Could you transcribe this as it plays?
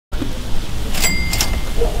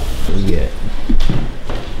Yeah.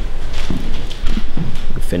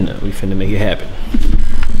 We finna make it happen.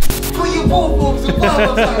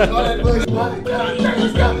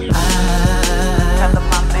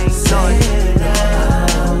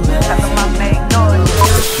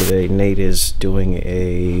 Yesterday, Nate is doing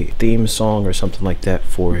a theme song or something like that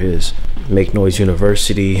for his Make Noise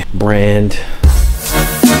University brand.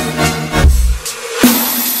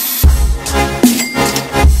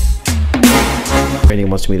 He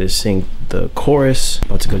wants me to sing the chorus.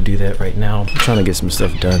 About to go do that right now. I'm trying to get some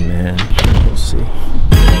stuff done, man. We'll see.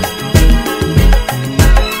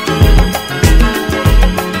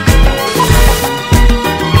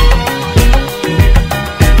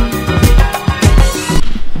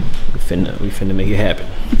 We finna make it happen.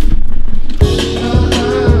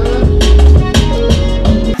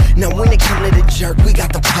 Now when it come to the jerk, we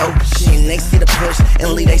got the potion. They see the push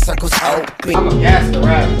and leave they circles open. I'm a gas the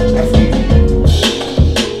rap. That's easy.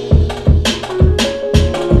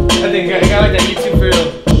 I think I got like that YouTube drill.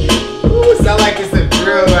 Ooh, sound like it's a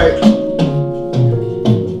drill, like.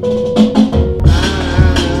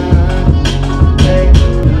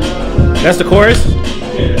 That's the chorus?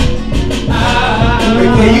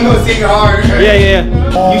 Yeah, you gonna sing it hard. Yeah.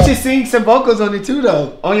 You should sing some vocals on it too,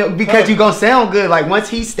 though. Because you gonna sound good. Like once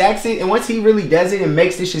he stacks it and once he really does it and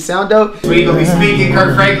makes this shit sound dope, so you gonna be speaking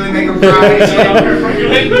Kirk Franklin, make him cry and shit.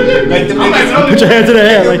 Like the Put your hand to the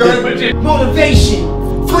head like this. Motivation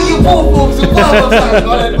for your boo-boos and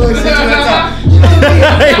blah-blah-blah. All that bullshit you got talk. You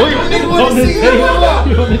know what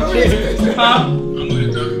I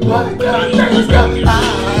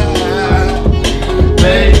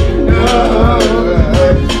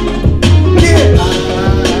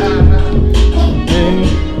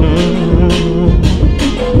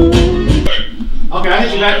Okay, I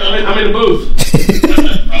hit you back. I'm in the booth.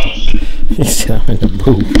 He said I'm in the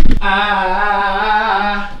booth.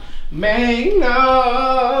 I make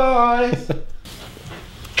noise.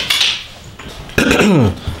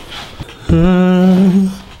 I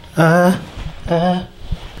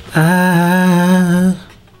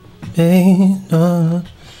make noise.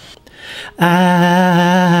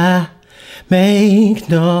 I make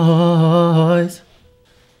noise.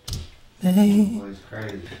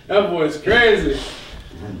 That boy's crazy.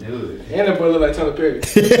 I knew it. And that boy look like Taylor Perry.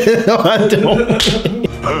 No, I don't.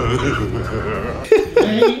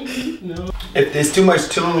 If there's too much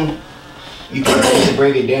tune, you can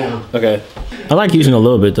bring it down. Okay. I like using a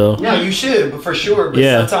little bit though. No, you should, but for sure. But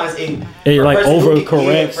yeah. Sometimes it like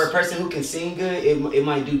overcorrects. For a person who can sing good, it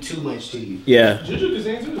might do too much to you. Yeah. Juju can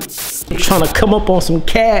sing too. I'm trying to come up on some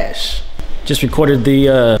cash. Just recorded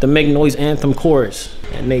the Make Noise anthem chorus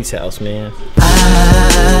at Nate's house, man.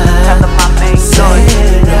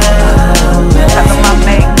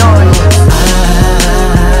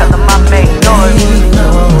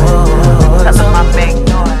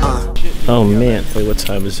 Oh man, wait, what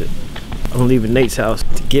time is it? I'm leaving Nate's house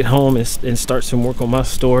to get home and start some work on my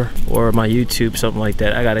store or my YouTube, something like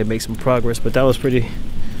that. I gotta make some progress, but that was pretty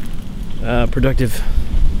productive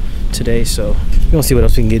today, so we're gonna see what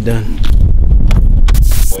else we can get done.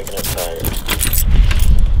 Waking up tired.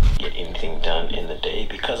 Get anything done in the day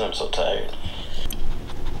because I'm so tired.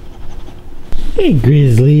 Hey,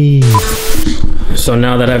 Grizzly. So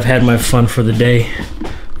now that I've had my fun for the day,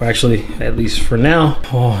 or actually, at least for now,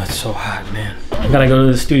 oh, it's so hot, man. I gotta go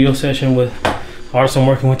to the studio session with artists I'm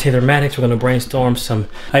working with, Taylor Maddox. We're gonna brainstorm some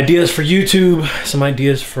ideas for YouTube, some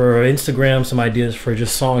ideas for Instagram, some ideas for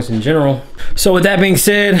just songs in general. So with that being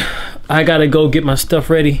said, I gotta go get my stuff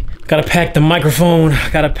ready. Gotta pack the microphone,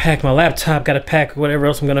 gotta pack my laptop, gotta pack whatever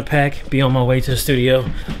else I'm gonna pack, be on my way to the studio.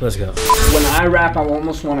 Let's go. When I rap, I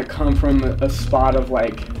almost wanna come from a spot of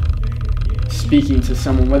like speaking to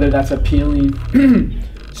someone, whether that's appealing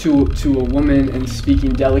to a woman and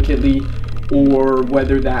speaking delicately, or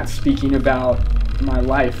whether that's speaking about my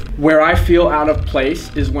life. Where I feel out of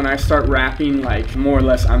place is when I start rapping like more or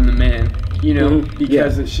less I'm the man, you know,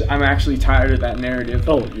 because I'm actually tired of that narrative.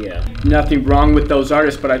 Oh yeah. Nothing wrong with those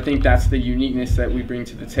artists, but I think that's the uniqueness that we bring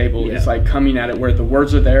to the table. It's like coming at it where the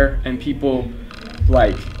words are there and people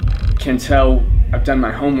like can tell I've done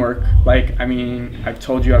my homework. Like, I mean, I've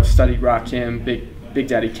told you I've studied Rakim, Big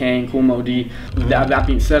Daddy Kane, Kool Moe Dee. That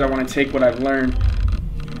being said, I want to take what I've learned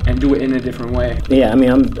and do it in a different way. Yeah, I mean,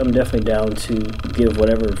 I'm definitely down to give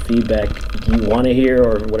whatever feedback you want to hear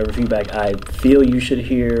or whatever feedback I feel you should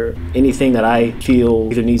hear. Anything that I feel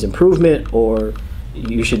either needs improvement or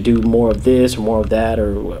you should do more of this or more of that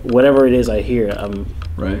or whatever it is I hear, I'm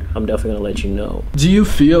definitely gonna let you know. Do you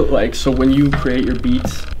feel like, so when you create your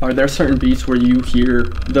beats, are there certain beats where you hear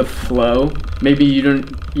the flow? Maybe you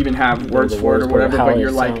don't even have words for it or whatever, but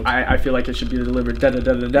you're like, I feel like it should be delivered da da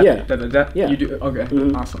da da da da da da. Yeah. You do? Okay,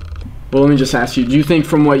 awesome. Well, let me just ask you, do you think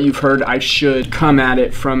from what you've heard, I should come at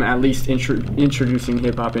it from at least introducing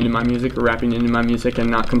hip-hop into my music or rapping into my music and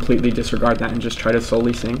not completely disregard that and just try to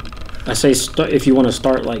solely sing? I say if you want to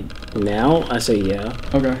start like now, I say yeah.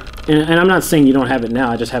 Okay. And I'm not saying you don't have it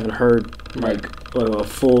now. I just haven't heard like a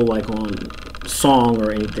full like on song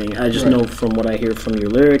or anything. I just know from what I hear from your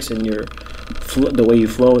lyrics and your the way you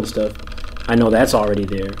flow and stuff. I know that's already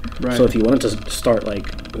there. Right. So if you wanted to start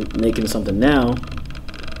like making something now,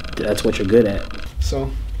 that's what you're good at. So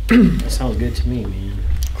that sounds good to me, man.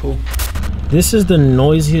 Cool. This is the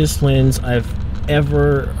noisiest lens I've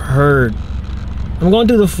ever heard. I'm going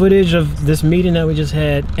through the footage of this meeting that we just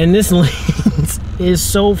had, and this lens is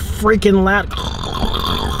so freaking loud.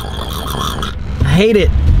 I hate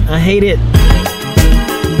it. I hate it.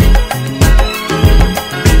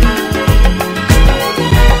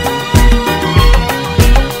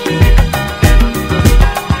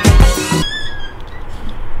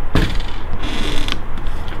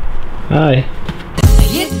 Hi.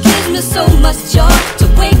 It gives me so much joy to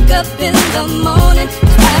wake up in the morning,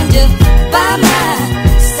 trying to find my